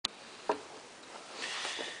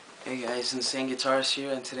Hey guys, Insane Guitarist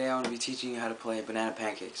here, and today I want to be teaching you how to play Banana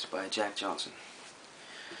Pancakes by Jack Johnson.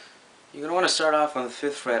 You're going to want to start off on the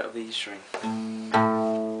 5th fret of the E string.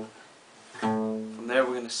 From there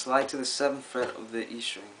we're going to slide to the 7th fret of the E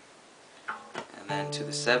string, and then to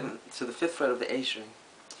the 5th fret of the A string,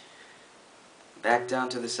 back down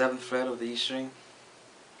to the 7th fret of the E string,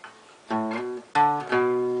 then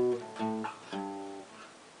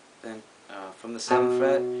from the 7th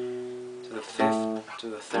fret to the 5th to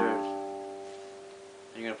the 3rd.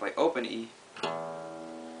 You're going to play open E,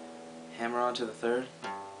 hammer on to the 3rd,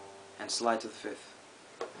 and slide to the 5th.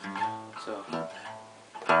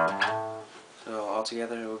 So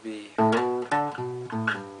altogether it would be.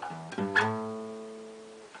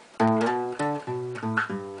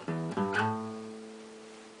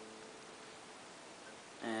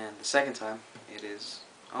 And the second time it is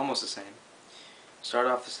almost the same. Start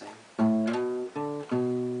off the same.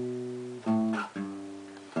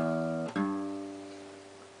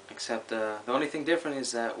 Except the only thing different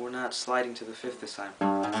is that we're not sliding to the 5th this time.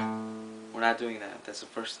 We're not doing that. That's the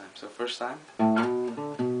first time. So first time,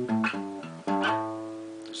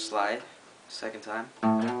 slide. Second time,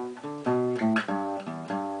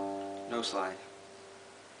 no slide.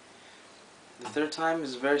 The third time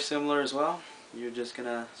is very similar as well. You're just going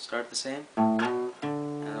to start the same.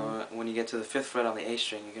 And when you get to the 5th fret on the A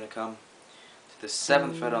string, you're going to come to the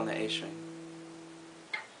 7th fret on the A string.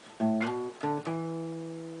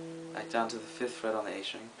 Down to the 5th fret on the A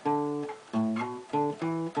string,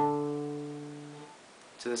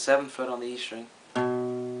 to the 7th fret on the E string,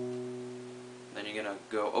 then you're going to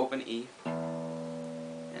go open E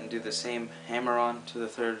and do the same hammer on to the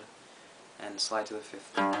 3rd and slide to the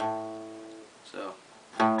 5th. So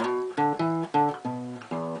and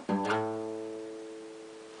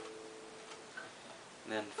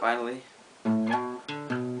then finally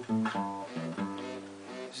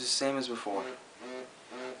it's the same as before.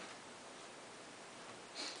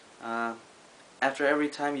 After every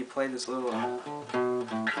time you play this little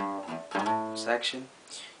section,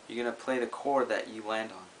 you're going to play the chord that you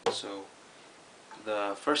land on. So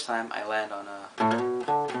the first time I land on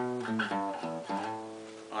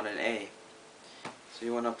an A. So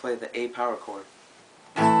you want to play the A power chord.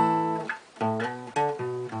 And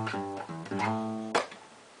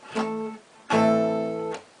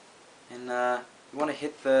you want to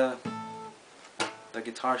hit the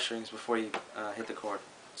guitar strings before you hit the chord.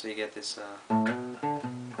 So you get this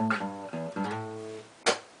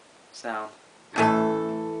sound, A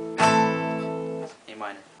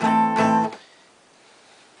minor.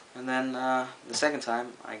 And then the second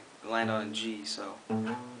time I land on G, so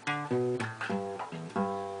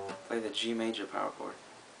play the G major power chord.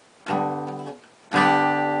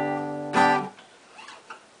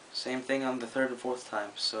 Same thing on the 3rd and 4th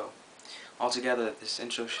time, so altogether this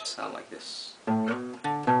intro should sound like this.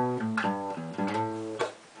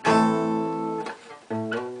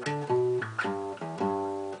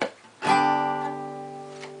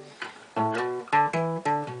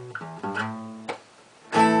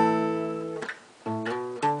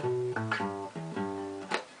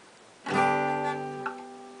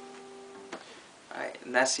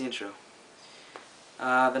 And that's the intro.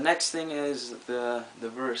 The next thing is the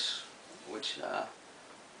verse, which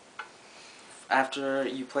after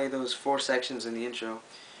you play those 4 sections in the intro,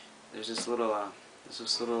 there's this little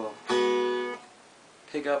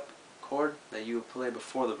pickup chord that you would play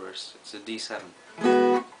before the verse. It's a D7.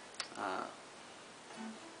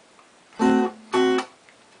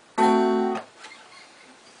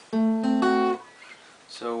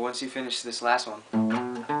 So once you finish this last one,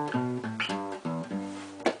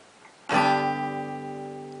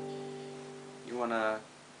 you want to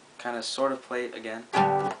kind of sort of play it again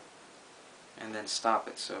and then stop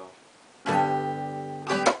it, so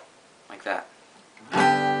like that,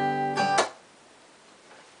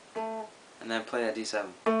 and then play that D7.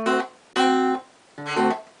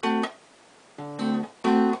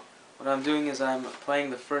 What I'm doing is I'm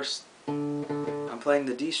playing the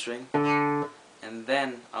D string, and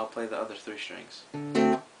then I'll play the other 3 strings.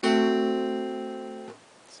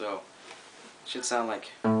 So it should sound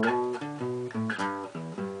like.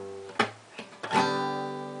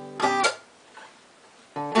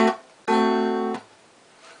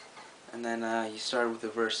 And then you start with the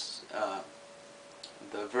verse.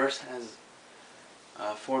 The verse has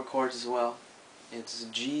 4 chords as well. It's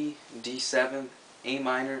G, D7, A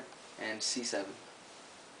minor, and C7.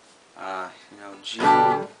 G,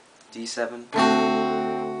 D7,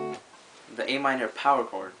 the A minor power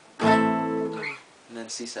chord, and then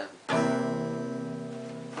C7.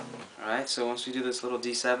 Alright, so once we do this little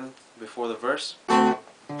D7 before the verse, you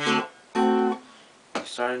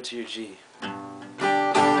start into your G.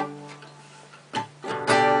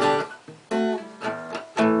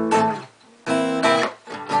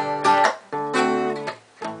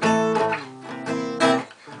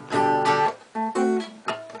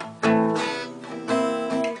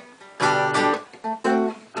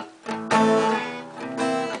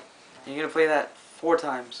 You're gonna play that 4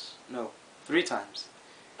 times, no, 3 times.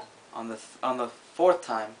 On the 4th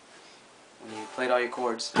time, when you played all your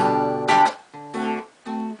chords,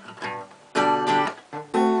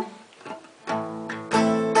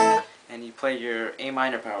 and you play your A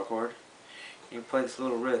minor power chord, you play this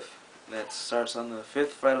little riff that starts on the 5th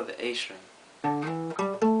fret of the A string.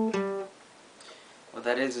 What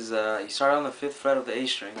that is you start on the 5th fret of the A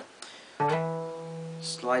string,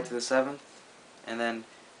 slide to the 7th, and then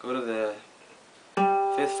go to the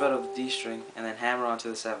 5th fret of the D string, and then hammer onto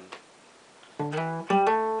the 7th.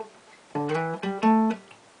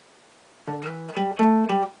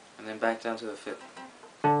 And then back down to the 5th.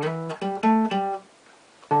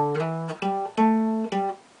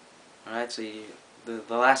 Alright, so the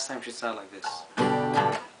last time should sound like this.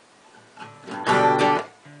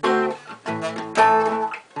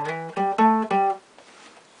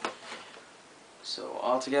 So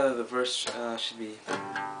altogether the verse should be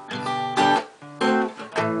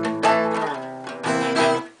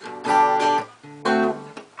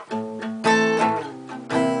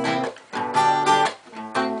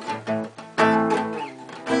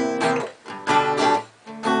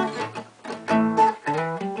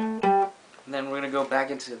go back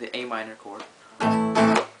into the A minor chord,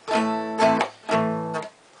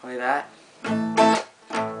 play that,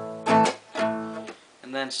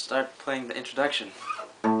 and then start playing the introduction.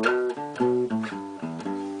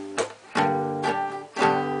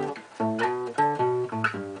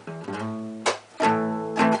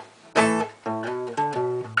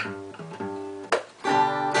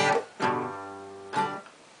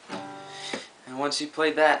 And once you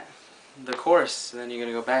played that, the chorus, then you're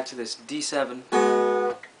going to go back to this D7,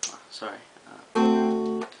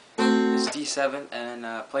 this D7, and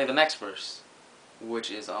play the next verse,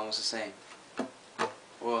 which is almost the same.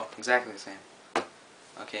 Well, exactly the same.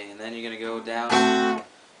 Okay, and then you're going to go down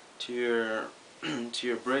to your to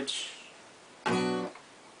your bridge,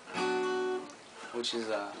 which is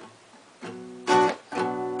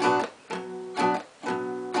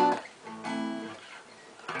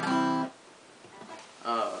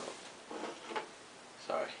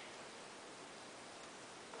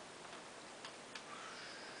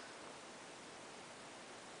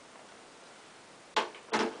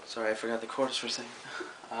sorry, I forgot the chorus for a second.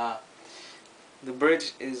 The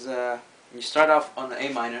bridge is, you start off on the A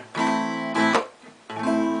minor,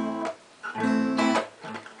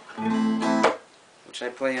 which I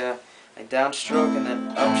play a downstroke and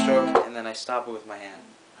then upstroke, and then I stop it with my hand.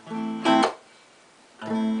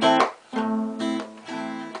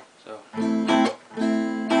 So,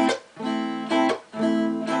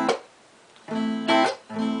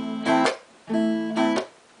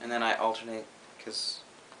 and then I alternate, because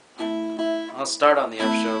I'll start on the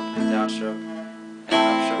upstroke and downstroke, and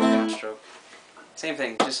upstroke, downstroke. Same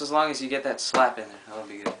thing, just as long as you get that slap in there, that'll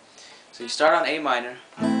be good. So you start on A minor,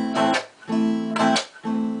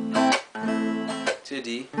 to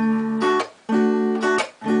D,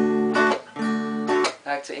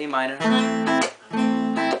 back to A minor,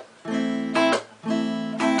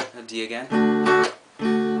 a D again,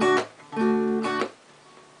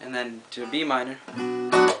 and then to B minor,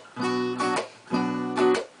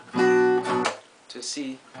 to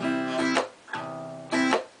C, to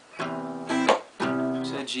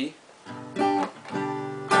G,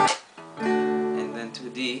 and then to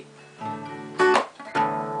D,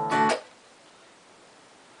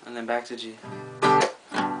 and then back to G,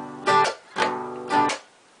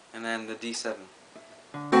 and then the D7.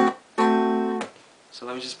 So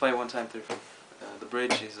let me just play one time through. The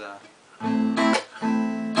bridge is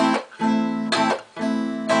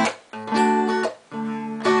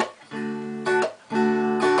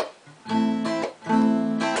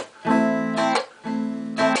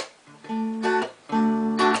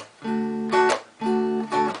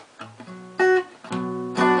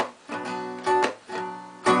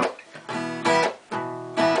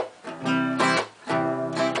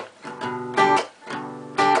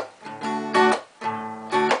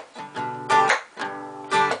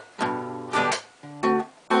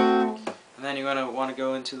then you're going to want to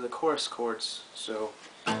go into the chorus chords. So,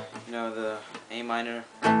 you know, the A minor,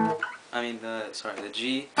 the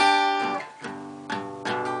G,